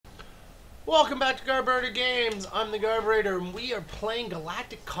Welcome back to Carburetor Games. I'm the Carburetor, and we are playing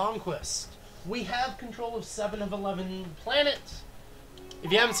Galactic Conquest. We have control of 7 of 11 planets.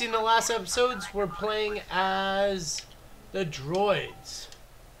 If you haven't seen the last episodes, we're playing as the droids.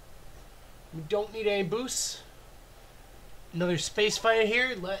 We don't need any boosts. Another space fighter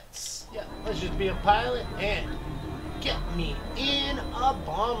here. Let's just be a pilot and get me in a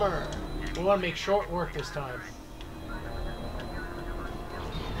bomber. We want to make short work this time.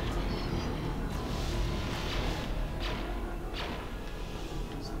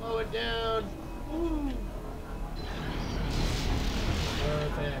 Slow it down. Woo.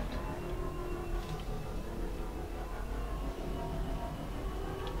 Perfect.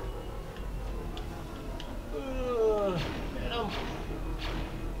 Get him.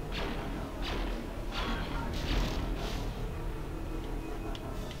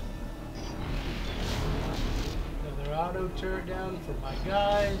 Another auto turret down for my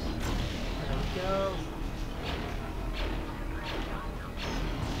guys. There we go.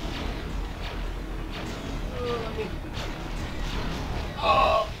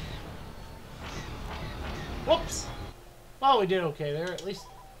 Oh! Whoops! Well, we did okay there. At least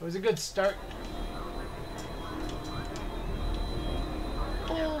it was a good start.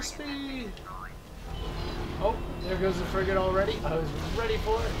 Full speed! Oh, there goes the frigate already. I was ready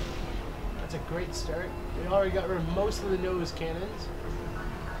for it. That's a great start. We already got rid of most of the nose cannons.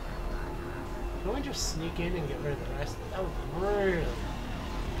 Can we just sneak in and get rid of the rest? That was really...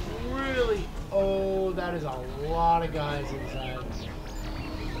 Oh, that is a lot of guys inside.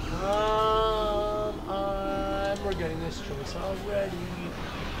 We're getting this choice already,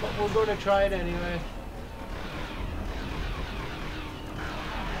 but we're going to try it anyway.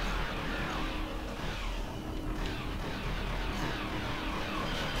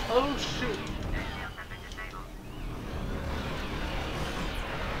 Oh shoot!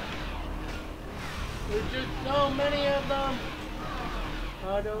 There's just so many of them.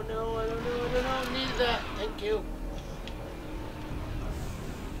 I don't know, need that. Thank you.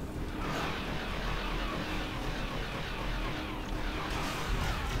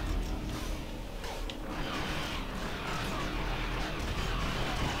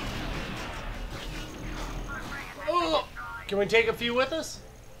 Oh! Can we take a few with us?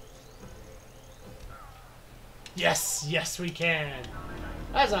 Yes, yes we can.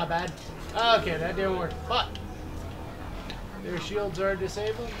 That's not bad. Okay, that didn't work, but their shields are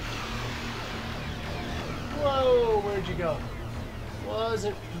disabled. Whoa, where'd you go?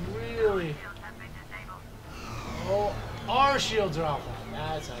 Wasn't really. Oh, our shields are off.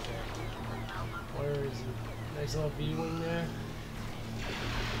 That's not good. Where is he? Nice little V-wing there.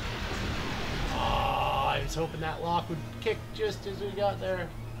 Oh, I was hoping that lock would kick just as we got there.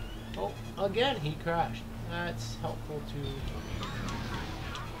 Oh, again, he crashed. That's helpful too.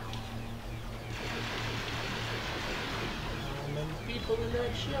 People in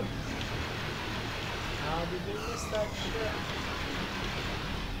that ship. How did we miss that ship?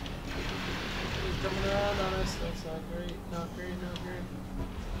 He's coming around on us. That's not great. Not great. Not great.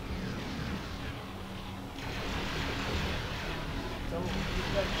 Don't get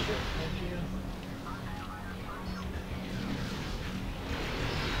that ship. Thank you.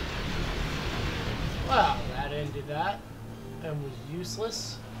 Wow, that ended that and was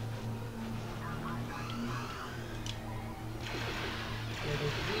useless.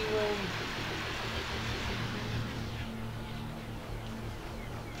 V-wing.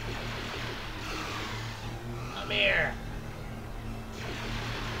 Come here.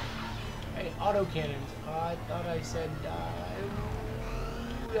 Hey, autocannons. I thought I said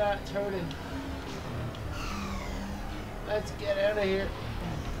ooh, that's hurting. Let's get out of here.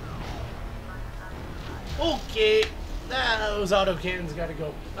 Okay. Those autocannons gotta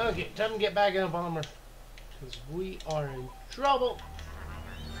go. Okay, time to get back in a bomber. Because we are in trouble.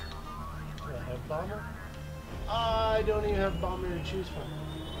 Do I have bomber? I don't even have bomber to choose from.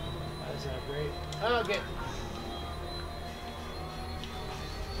 That's not great. Okay.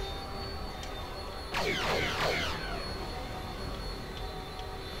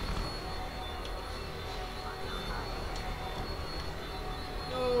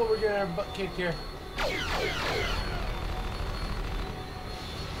 Oh, we're getting our butt kicked here.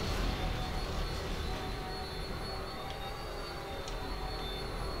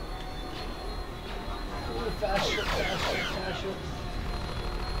 Fast ship, fast ship, fast ship.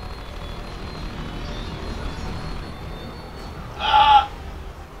 Ah!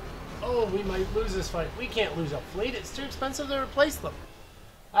 Oh, we might lose this fight. We can't lose a fleet. It's too expensive to replace them.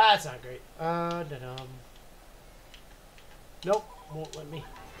 That's not great. Nope, won't let me.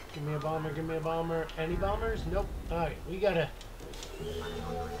 Give me a bomber, give me a bomber. Any bombers? Nope. Alright, we gotta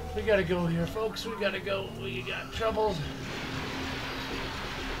We gotta go here, folks. We gotta go. We got troubles.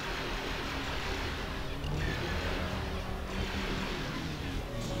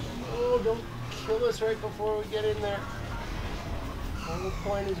 Oh, don't kill us right before we get in there. The whole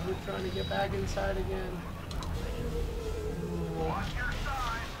point is we're trying to get back inside again.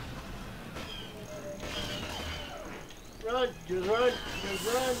 Run, just run, just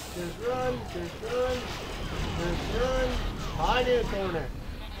run, just run, just run, just run. Hide in a corner.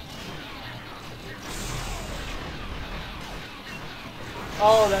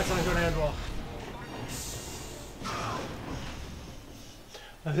 Oh, that's not going to end well.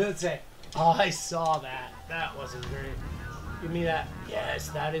 I was going to say, oh, I saw that. That wasn't great. Give me that. Yes,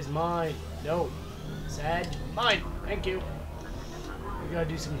 that is mine. No. Sad. Mine. Thank you. We got to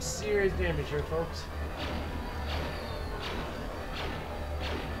do some serious damage here, folks.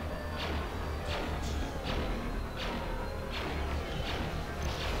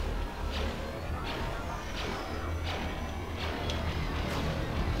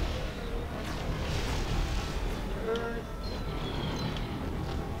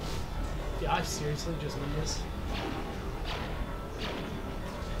 Yeah, I seriously just need this.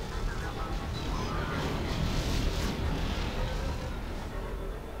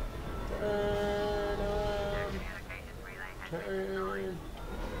 Turn.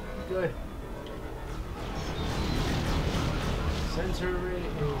 Good. Sensor array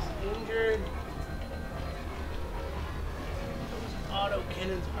is injured. Those auto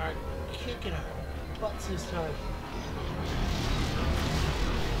cannons are kicking our butts this time.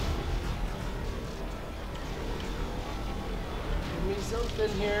 Give me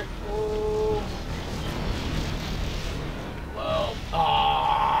something here. Oh. Whoa.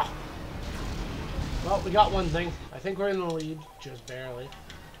 Ah. Well, we got one thing. I think we're in the lead, just barely.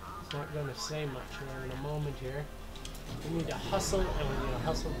 It's not going to say much here in a moment here. We need to hustle, and we need to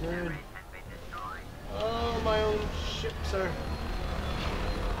hustle good. Oh, my own ships are...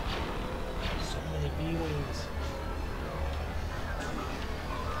 So many B-wings.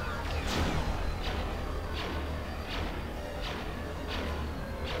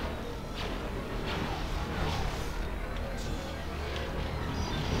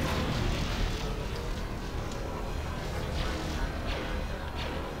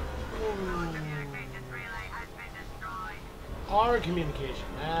 Our communication,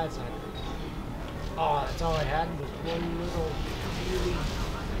 that's not good. Oh, that's all I had was one little really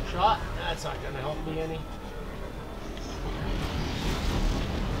shot. That's not going to help me any.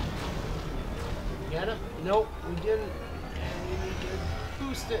 Get him? Nope, we didn't. And we need to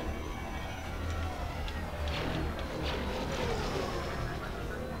boost it.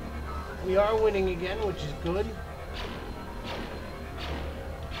 We are winning again, which is good.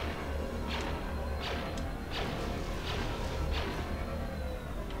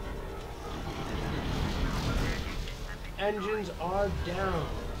 Engines are down.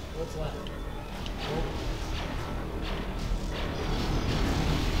 What's left? Oh.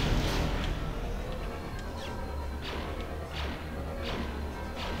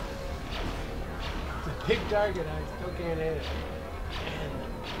 It's a big target. I still can't hit it. And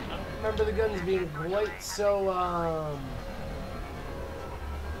I don't remember the guns being quite so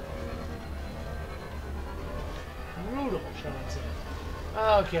brutal, shall I say.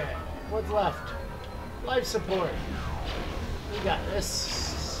 Okay, what's left? Life support. We got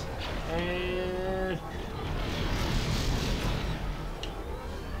this. And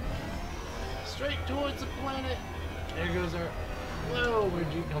straight towards the planet. There goes our... Whoa,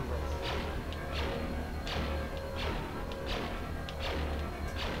 where'd you come from?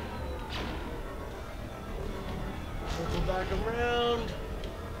 Circle back around.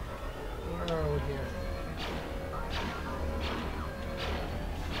 Where are we here?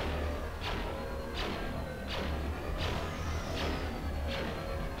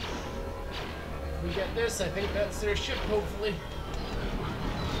 We get this, I think that's their ship, hopefully.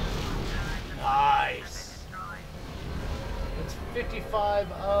 Nice. It's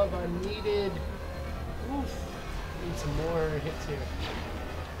 55 of a needed. Oof. Need some more hits here.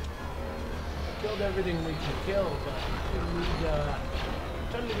 Killed everything we can kill, but we need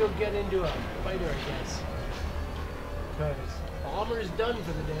time to go get into a fighter, I guess. Because bomber's done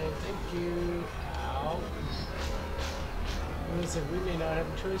for the day. Thank you. Ow. Listen, we may not have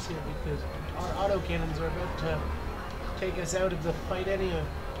a choice here because our autocannons are about to take us out of the fight anyway.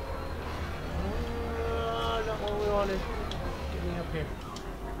 Not what we wanted. Get me up here.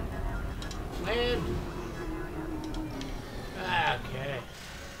 Land! Okay.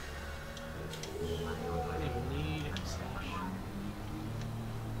 I don't even need a slash.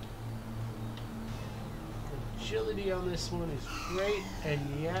 Visibility on this one is great,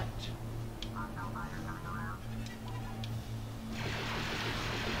 and yet...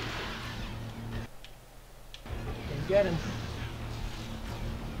 Can get him.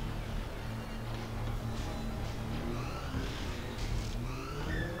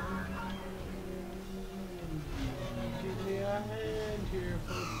 Give me a hand here,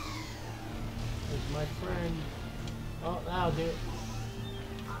 folks. There's my friend. Oh, that'll do it.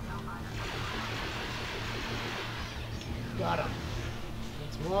 Got him.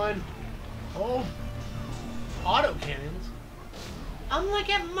 That's one. Oh, auto cannons. I'm like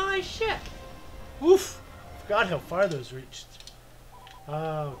at my ship. Oof. Forgot how far those reached.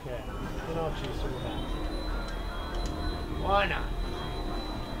 Okay. Then I'll choose to attack. Why not?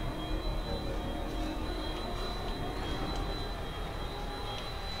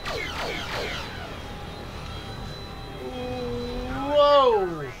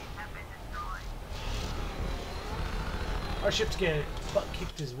 Whoa! Our ship's getting butt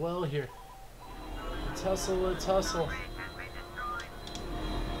kicked as well here. Let's hustle, let's hustle.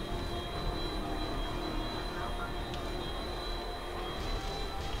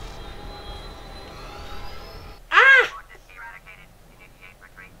 Ah!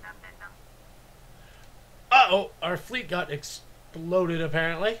 Uh-oh, our fleet got exploded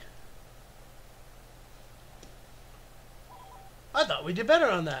apparently. I thought we did better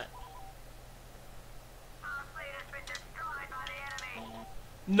on that.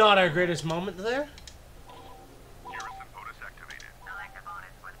 Not our greatest moment there.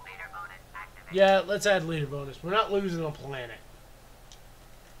 Yeah, let's add leader bonus. We're not losing a planet.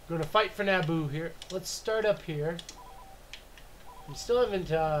 We're going to fight for Naboo here. Let's start up here. We still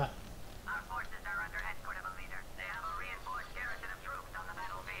haven't... Our forces are under escort of a leader. They have a reinforced garrison of troops on the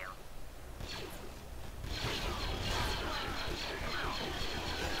battlefield.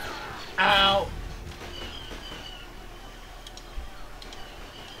 Ow!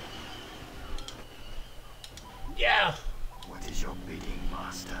 Yeah! What is your bidding,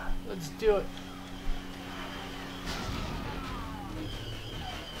 master? Let's do it.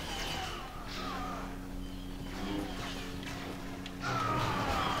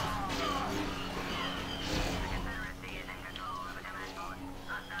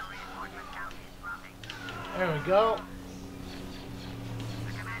 There we go.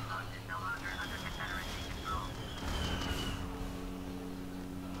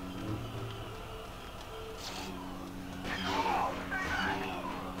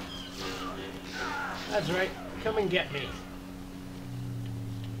 That's right. Come and get me.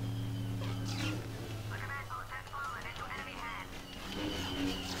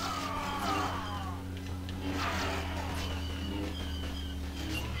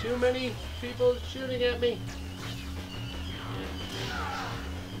 Too many people shooting at me.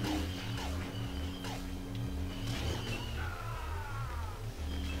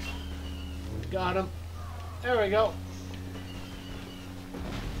 Got him. There we go.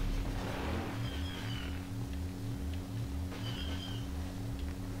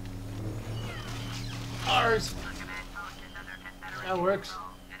 Ours. That works.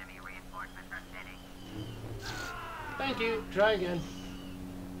 Thank you. Try again.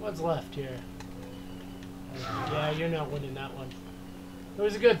 What's left here? Yeah, you're not winning that one. It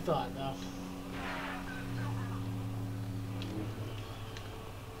was a good thought, though.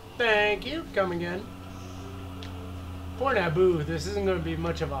 Thank you. Come again. Poor Naboo. This isn't going to be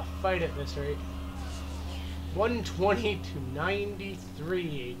much of a fight at this rate. 120 to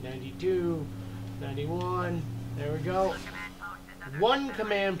 93, 92, 91. There we go. One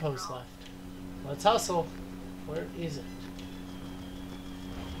command post left. Let's hustle. Where is it?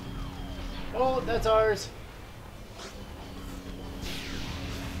 Oh, that's ours.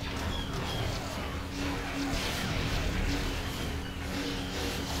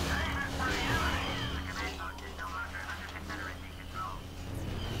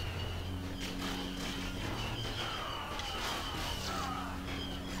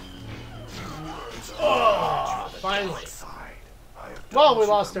 Oh, finally. Well, we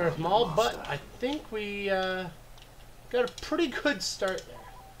lost Earth Maul, but I think we got a pretty good start there.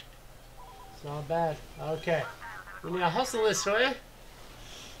 It's not bad. Okay. We need to hustle this way.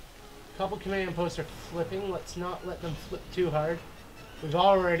 A couple command posts are flipping. Let's not let them flip too hard. We've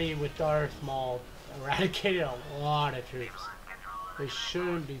already, with Darth Maul, eradicated a lot of troops. They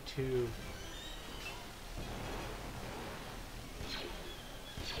shouldn't be too...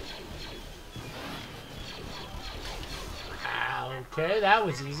 Okay, that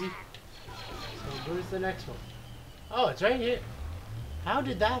was easy. So where's the next one? Oh, it's right here. How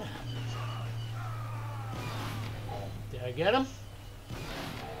did that happen? Did I get him?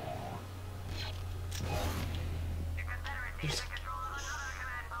 Just...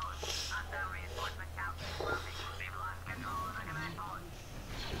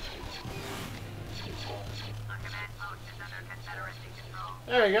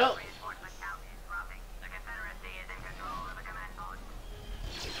 There we go.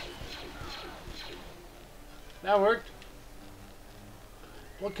 That worked.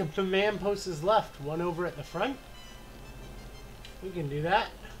 What command post is left? One over at the front? We can do that.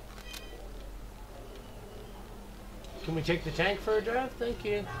 Can we take the tank for a drive? Thank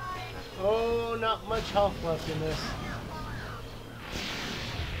you. Oh, not much health left in this.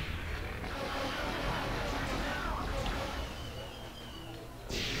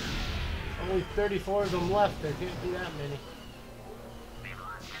 Only 34 of them left. There can't be that many.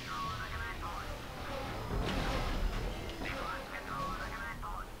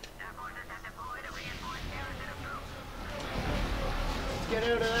 Get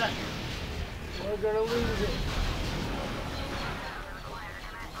out of that. We're gonna lose it.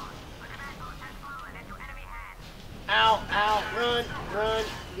 Ow, ow, run, run.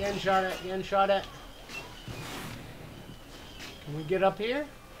 Getting shot at, getting shot at. Can we get up here?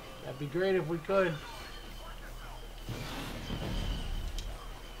 That'd be great if we could.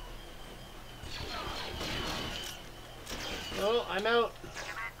 Oh, I'm out.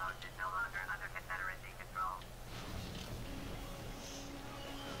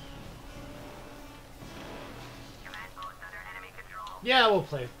 Yeah, we'll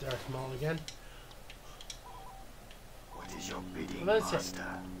play Darth Maul again. What is your bidding, Let's master?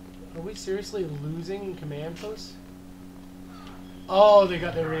 Are we seriously losing command posts? Oh, they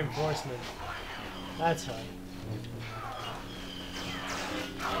got their reinforcement. That's fine.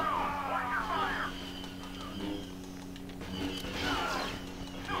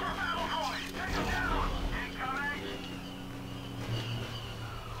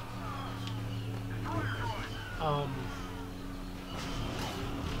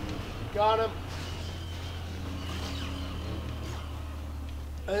 Got him.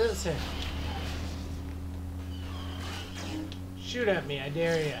 That's it. Shoot at me, I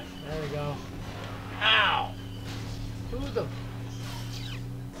dare you. There we go. Ow! Who the...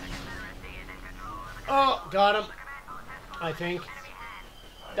 Oh, got him. I think.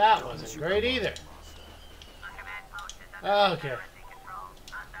 That wasn't great either. Okay.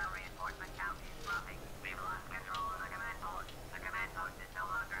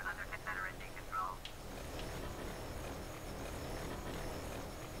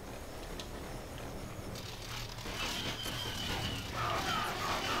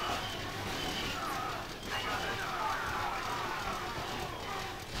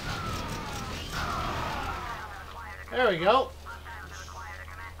 There we go.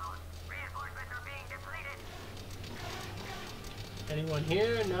 Anyone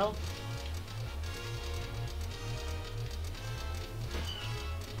here? No.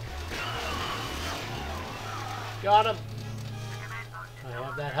 Got him. I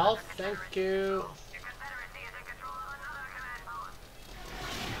have that health. Thank you.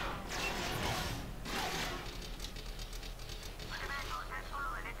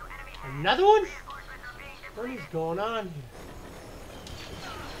 Another one? What is going on here?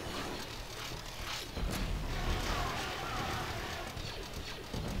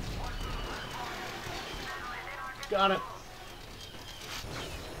 Got it.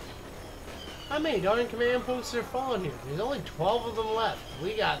 How many darn command posts are falling here? There's only 12 of them left.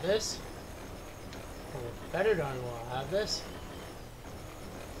 We got this. Well, better darn well have this.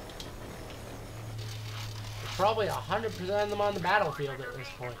 There's probably 100% of them on the battlefield at this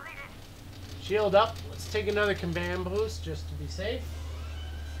point. Shield up. Let's take another command boost just to be safe.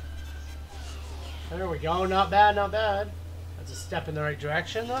 There we go. Not bad, not bad. That's a step in the right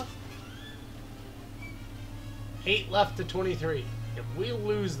direction, though. 8 left to 23. If we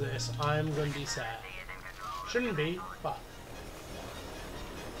lose this, I'm going to be sad. Shouldn't be, but...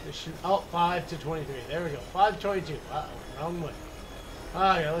 This should, oh, 5 to 23. There we go. 5 to 22. Uh-oh, wrong way.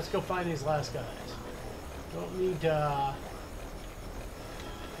 Okay, let's go find these last guys. Don't need to...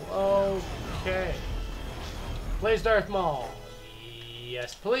 Okay. Plays Darth Maul.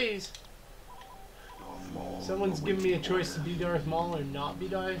 Yes, please. Someone's giving me a choice to be Darth Maul or not be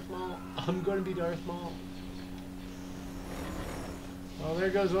Darth Maul. I'm going to be Darth Maul. Well,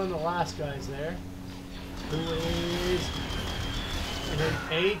 there goes one of the last guys there. Who is an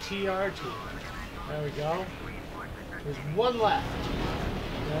ATRT. There we go. There's one left.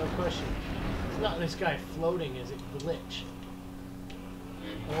 No question. It's not this guy floating, is it? Glitch.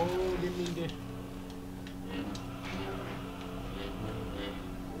 Oh, didn't mean to.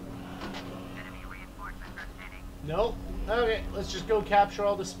 Nope. Okay, let's just go capture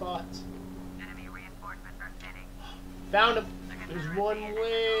all the spots. Found him. There's one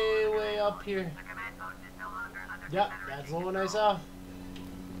way up here. Yep, that's the one I saw.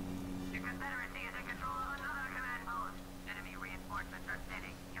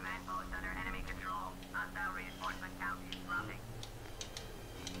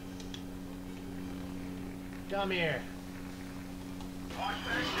 Come here.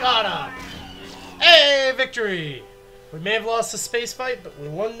 Got him. Hey, victory! We may have lost the space fight, but we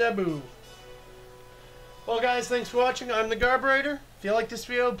won Naboo. Well, guys, thanks for watching. I'm the Garburator. If you like this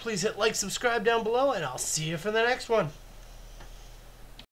video, please hit like, subscribe down below, and I'll see you for the next one.